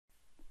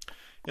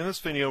In this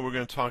video, we're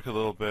going to talk a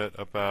little bit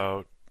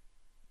about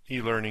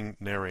e-learning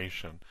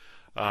narration.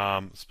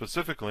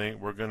 Specifically,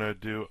 we're going to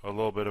do a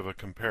little bit of a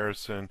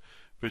comparison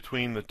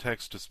between the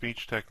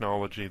text-to-speech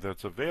technology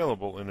that's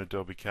available in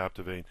Adobe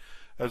Captivate,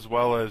 as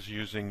well as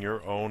using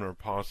your own or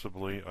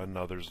possibly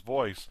another's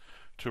voice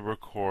to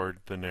record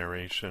the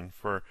narration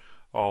for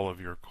all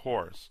of your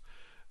course.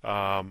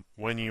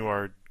 When you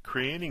are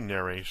creating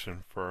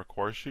narration for a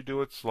course, you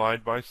do it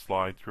slide by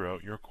slide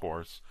throughout your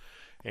course,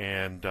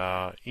 and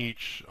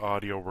each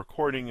audio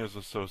recording is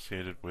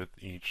associated with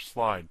each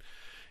slide.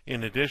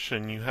 In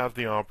addition, you have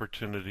the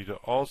opportunity to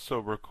also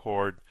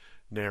record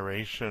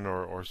narration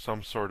or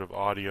some sort of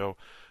audio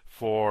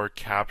for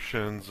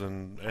captions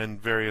and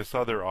various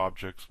other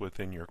objects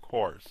within your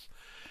course.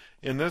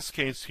 In this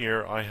case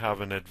here, I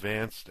have an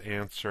advanced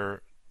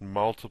answer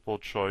multiple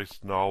choice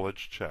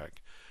knowledge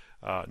check.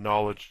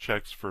 Knowledge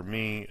checks for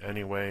me,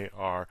 anyway,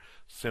 are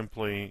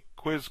simply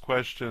quiz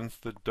questions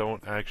that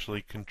don't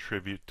actually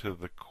contribute to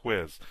the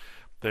quiz.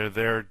 They're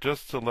there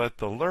just to let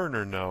the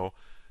learner know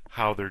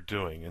how they're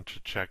doing and to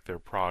check their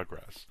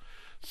progress.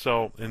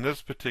 So in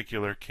this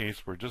particular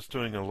case, we're just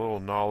doing a little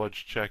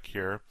knowledge check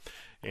here,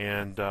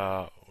 and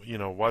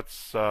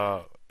what's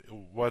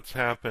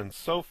happened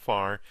so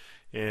far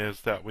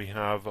is that we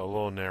have a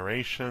little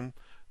narration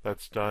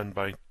that's done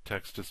by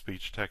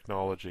text-to-speech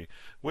technology,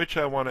 which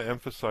I want to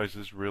emphasize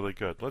is really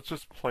good. Let's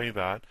just play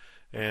that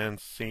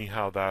and see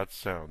how that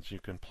sounds. You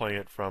can play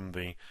it from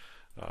the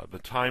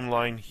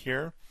timeline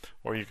here,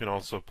 or you can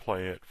also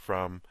play it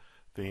from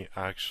the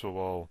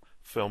actual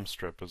film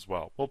strip as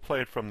well. We'll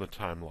play it from the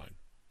timeline.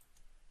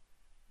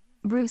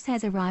 Bruce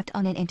has arrived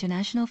on an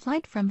international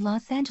flight from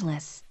Los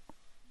Angeles.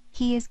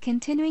 He is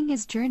continuing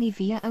his journey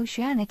via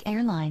Oceanic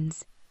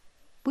Airlines.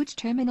 Which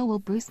terminal will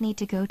Bruce need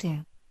to go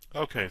to?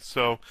 Okay,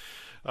 so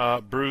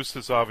Bruce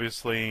is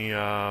obviously,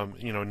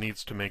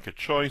 needs to make a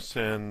choice,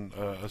 and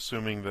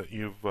assuming that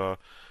you've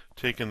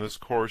taken this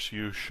course,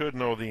 you should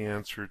know the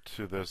answer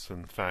to this.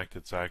 In fact,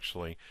 it's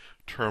actually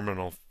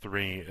Terminal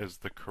 3 is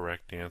the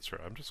correct answer.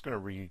 I'm just going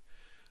to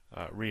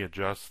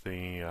readjust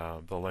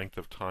the length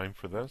of time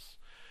for this,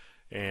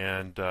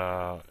 and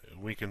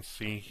we can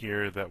see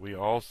here that we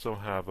also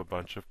have a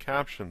bunch of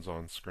captions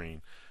on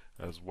screen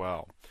as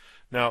well.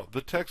 Now,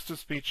 the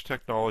text-to-speech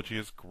technology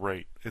is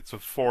great. It's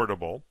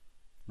affordable,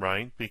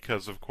 right?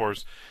 Because, of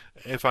course,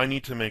 if I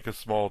need to make a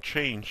small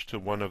change to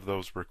one of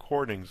those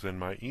recordings in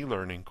my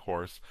e-learning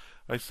course,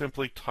 I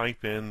simply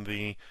type in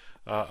the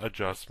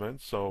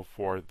adjustment. So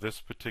for this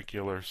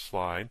particular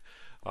slide,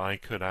 I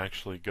could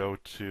actually go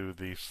to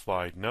the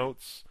slide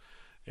notes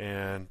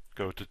and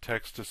go to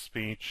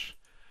text-to-speech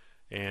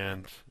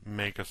and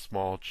make a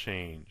small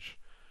change.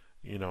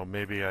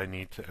 Maybe I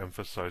need to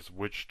emphasize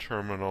which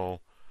terminal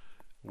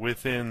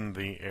within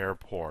the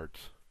airport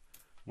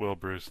will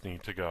Bruce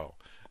need to go.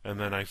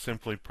 And then I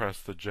simply press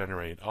the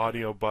Generate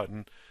Audio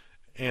button,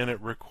 and it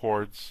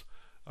records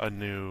a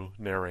new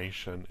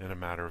narration in a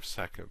matter of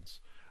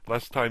seconds.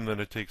 Less time than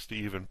it takes to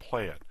even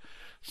play it.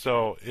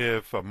 So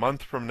if a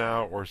month from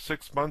now or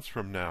 6 months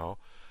from now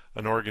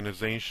an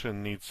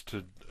organization needs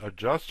to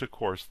adjust a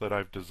course that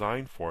I've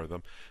designed for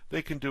them,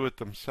 they can do it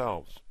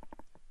themselves.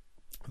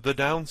 The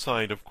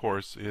downside, of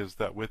course, is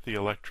that with the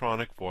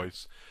electronic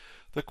voice,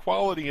 the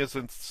quality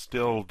isn't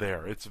still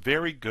there. It's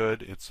very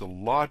good. It's a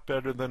lot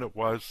better than it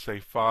was, say,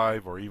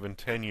 5 or even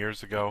 10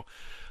 years ago,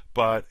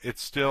 but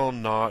it's still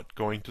not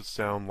going to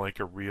sound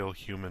like a real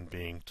human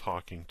being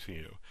talking to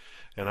you.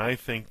 And I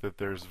think that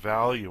there's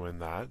value in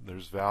that.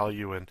 There's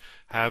value in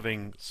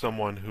having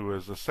someone who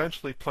is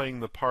essentially playing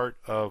the part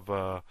of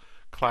a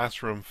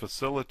classroom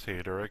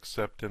facilitator,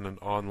 except in an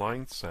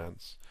online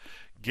sense,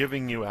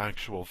 giving you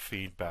actual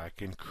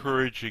feedback,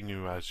 encouraging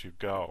you as you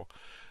go,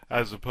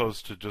 as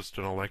opposed to just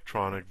an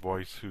electronic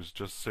voice who's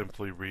just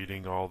simply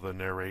reading all the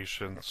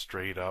narration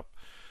straight up.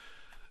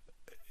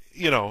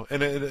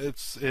 And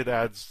it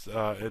adds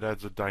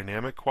a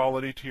dynamic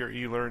quality to your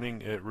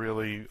e-learning. It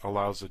really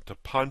allows it to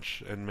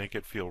punch and make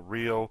it feel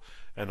real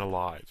and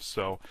alive.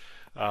 So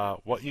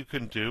what you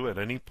can do at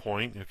any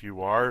point, if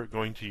you are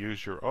going to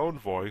use your own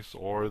voice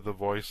or the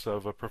voice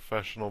of a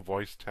professional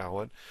voice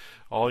talent,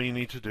 all you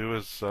need to do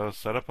is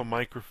set up a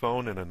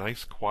microphone in a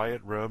nice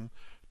quiet room,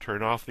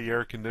 turn off the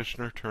air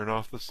conditioner, turn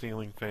off the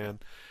ceiling fan,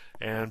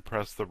 and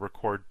press the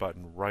record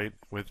button right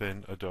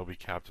within Adobe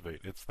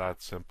Captivate. It's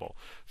that simple.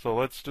 So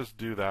let's just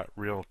do that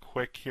real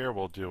quick here.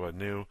 We'll do a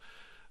new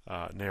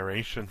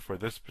narration for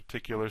this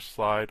particular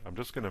slide. I'm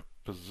just going to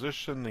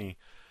position the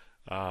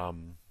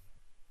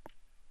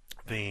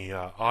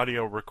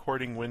audio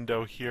recording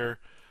window here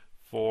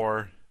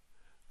for,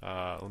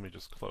 let me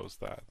just close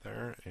that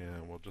there,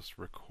 and we'll just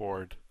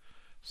record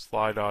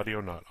slide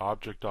audio, not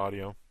object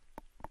audio.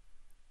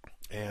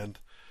 And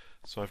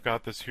so I've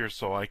got this here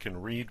so I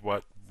can read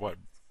what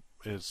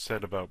is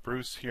said about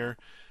Bruce here.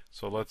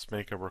 So let's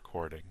make a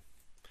recording.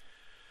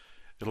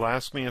 It'll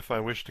ask me if I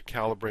wish to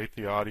calibrate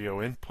the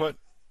audio input.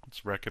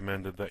 It's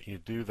recommended that you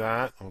do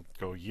that. I'll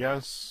go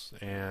yes,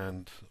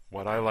 and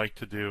what I like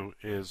to do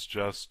is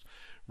just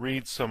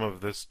read some of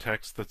this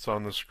text that's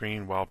on the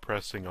screen while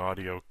pressing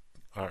audio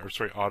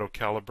auto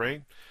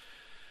calibrate.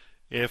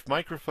 If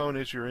microphone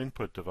is your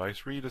input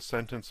device, read a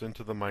sentence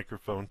into the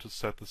microphone to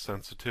set the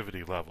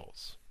sensitivity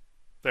levels.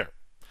 There.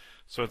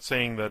 So it's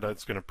saying that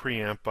it's going to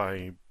preamp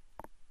by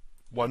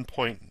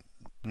 1.9.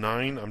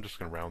 I'm just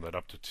going to round that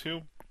up to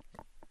 2.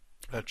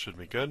 That should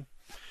be good.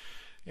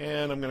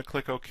 And I'm going to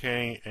click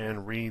OK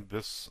and read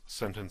this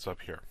sentence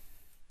up here.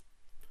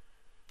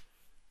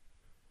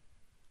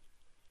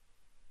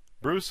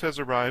 Bruce has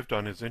arrived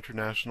on his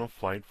international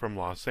flight from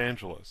Los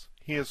Angeles.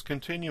 He is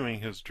continuing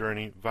his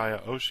journey via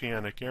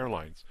Oceanic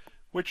Airlines.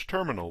 Which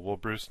terminal will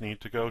Bruce need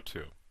to go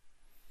to?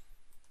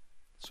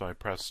 So I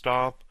press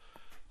stop.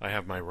 I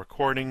have my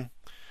recording.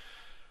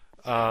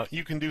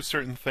 You can do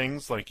certain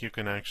things, like you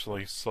can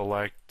actually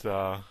select,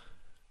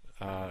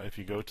 if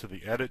you go to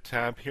the Edit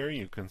tab here,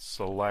 you can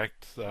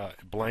select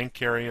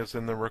blank areas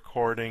in the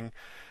recording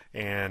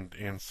and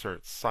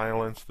insert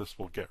silence. This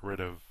will get rid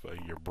of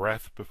your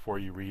breath before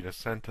you read a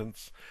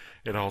sentence.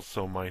 It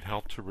also might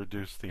help to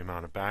reduce the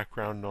amount of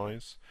background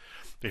noise.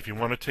 If you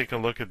want to take a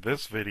look at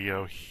this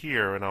video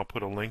here, and I'll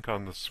put a link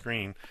on the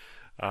screen,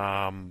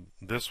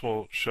 this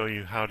will show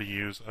you how to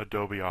use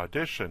Adobe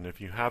Audition,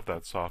 if you have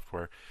that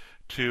software,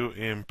 to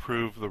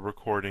improve the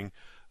recording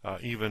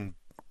even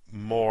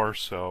more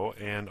so,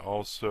 and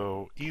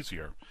also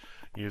easier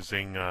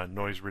using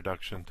noise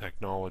reduction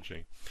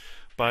technology.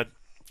 But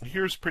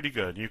here's pretty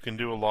good. You can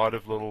do a lot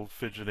of little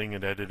fidgeting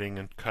and editing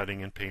and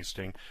cutting and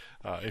pasting.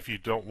 If you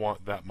don't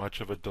want that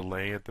much of a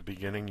delay at the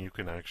beginning, you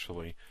can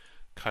actually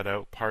cut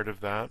out part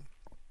of that.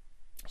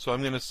 So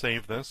I'm going to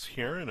save this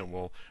here, and it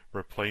will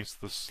replace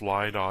the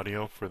slide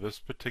audio for this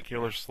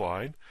particular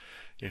slide.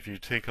 If you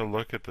take a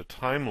look at the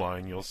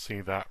timeline, you'll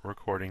see that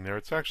recording there.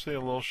 It's actually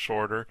a little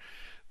shorter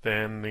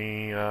than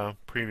the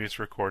previous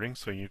recording,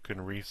 so you can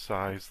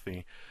resize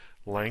the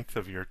length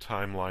of your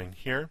timeline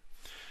here.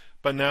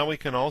 But now we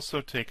can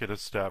also take it a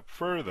step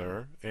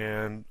further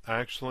and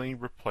actually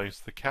replace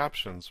the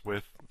captions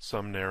with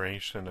some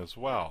narration as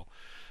well.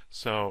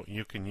 So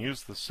you can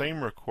use the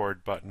same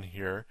record button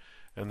here,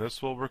 and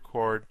this will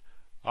record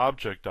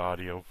object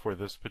audio for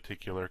this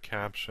particular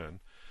caption.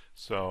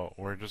 So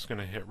we're just going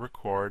to hit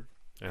record,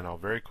 and I'll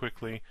very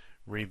quickly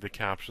read the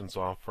captions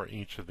off for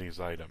each of these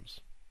items.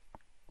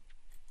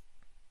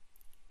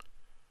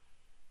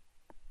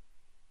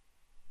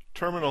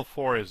 Terminal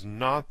 4 is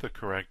not the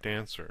correct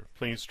answer.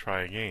 Please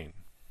try again.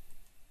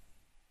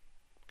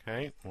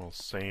 Okay, we'll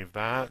save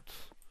that.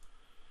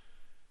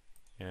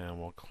 And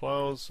we'll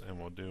close, and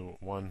we'll do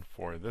one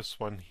for this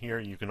one here.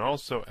 You can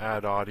also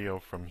add audio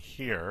from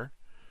here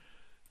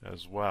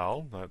as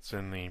well. That's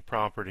in the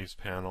Properties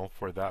panel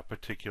for that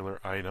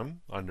particular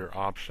item under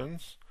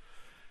Options.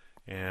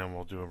 And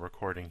we'll do a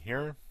recording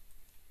here.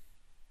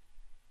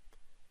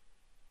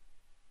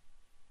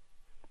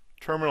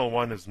 Terminal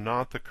 1 is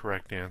not the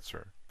correct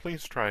answer.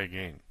 Please try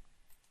again.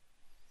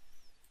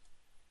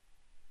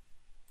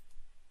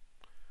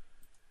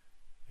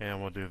 And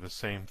we'll do the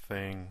same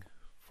thing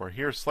for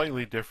here.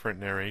 Slightly different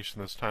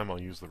narration. This time I'll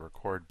use the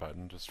record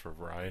button just for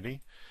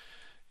variety.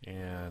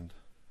 And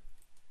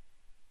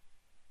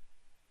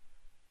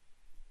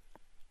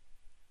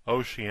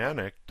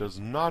Oceanic does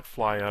not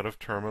fly out of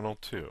Terminal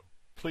 2.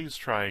 Please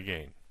try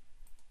again.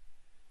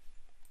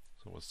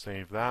 So we'll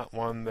save that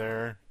one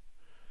there.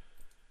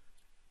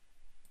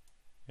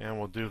 And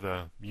we'll do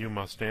the You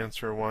Must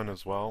Answer one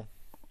as well.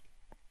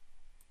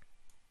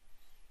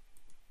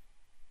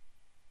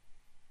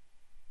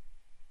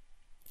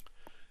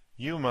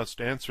 You must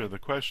answer the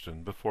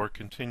question before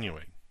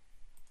continuing.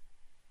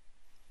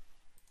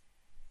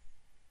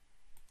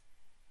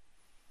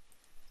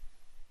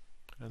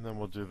 And then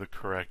we'll do the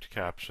correct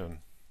caption.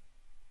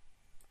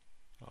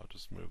 I'll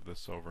just move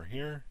this over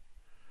here.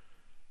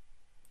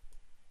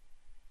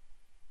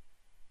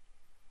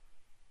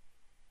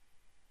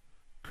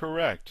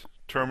 Correct.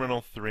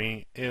 Terminal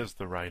 3 is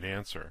the right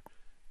answer.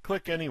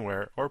 Click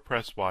anywhere or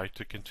press Y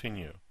to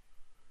continue.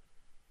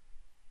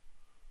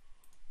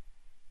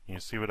 You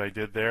see what I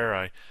did there?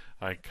 I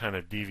kind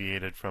of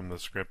deviated from the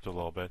script a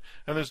little bit.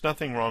 And there's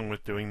nothing wrong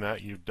with doing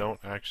that. You don't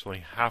actually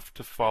have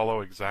to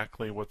follow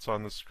exactly what's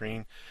on the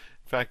screen.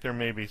 In fact, there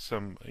may be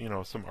some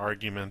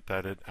argument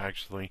that it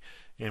actually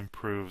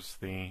improves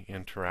the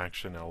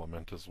interaction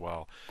element as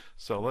well.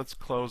 So let's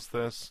close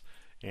this,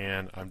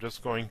 and I'm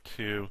just going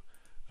to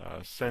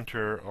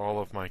center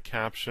all of my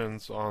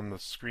captions on the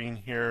screen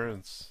here,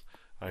 and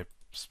I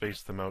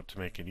spaced them out to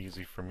make it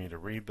easy for me to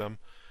read them.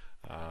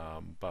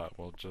 But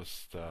we'll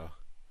just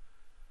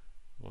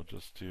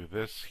do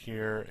this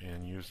here,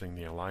 and using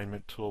the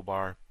alignment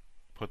toolbar,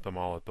 put them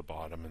all at the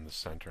bottom in the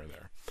center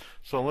there.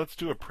 So let's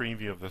do a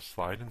preview of this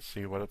slide and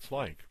see what it's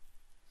like.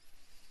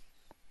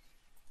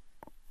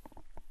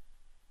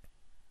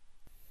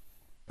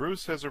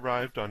 Bruce has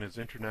arrived on his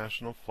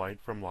international flight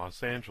from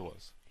Los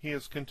Angeles. He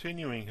is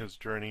continuing his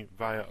journey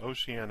via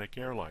Oceanic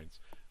Airlines.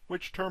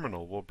 Which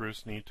terminal will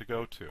Bruce need to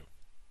go to?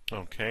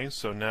 Okay,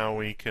 so now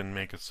we can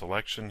make a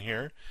selection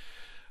here.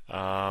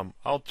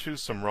 I'll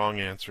choose some wrong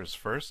answers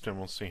first, and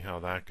we'll see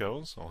how that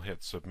goes. I'll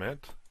hit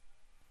Submit.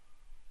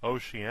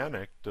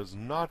 Oceanic does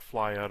not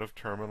fly out of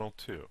Terminal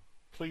 2.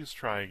 Please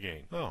try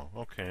again. Oh,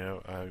 okay,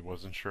 I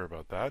wasn't sure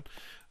about that.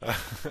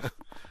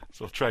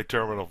 So try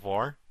terminal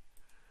 4.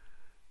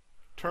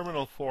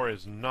 Terminal 4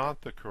 is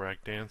not the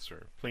correct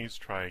answer. Please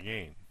try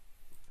again.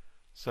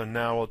 So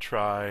now we'll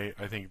try,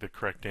 I think the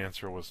correct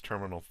answer was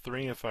terminal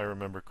 3 if I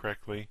remember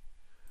correctly.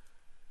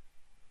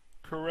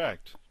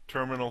 Correct.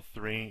 Terminal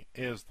 3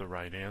 is the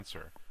right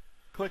answer.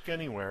 Click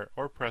anywhere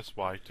or press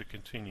Y to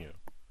continue.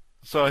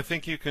 So I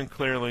think you can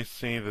clearly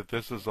see that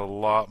this is a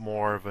lot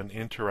more of an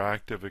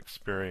interactive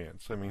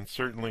experience. I mean,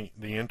 certainly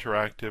the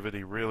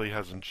interactivity really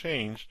hasn't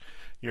changed.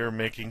 You're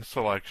making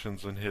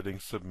selections and hitting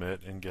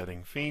submit and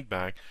getting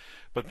feedback.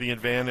 But the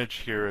advantage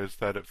here is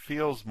that it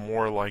feels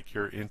more like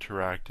you're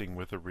interacting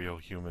with a real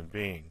human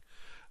being.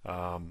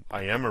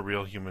 I am a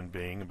real human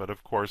being, but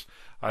of course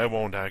I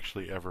won't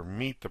actually ever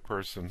meet the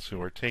persons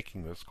who are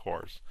taking this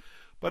course.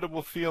 But it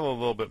will feel a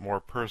little bit more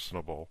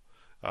personable,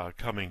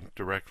 coming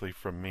directly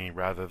from me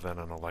rather than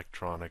an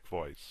electronic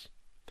voice.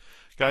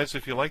 Guys,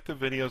 if you like the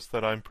videos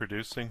that I'm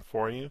producing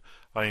for you,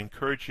 I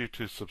encourage you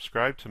to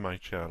subscribe to my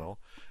channel.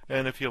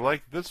 And if you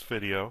like this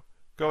video,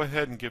 go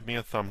ahead and give me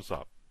a thumbs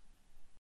up.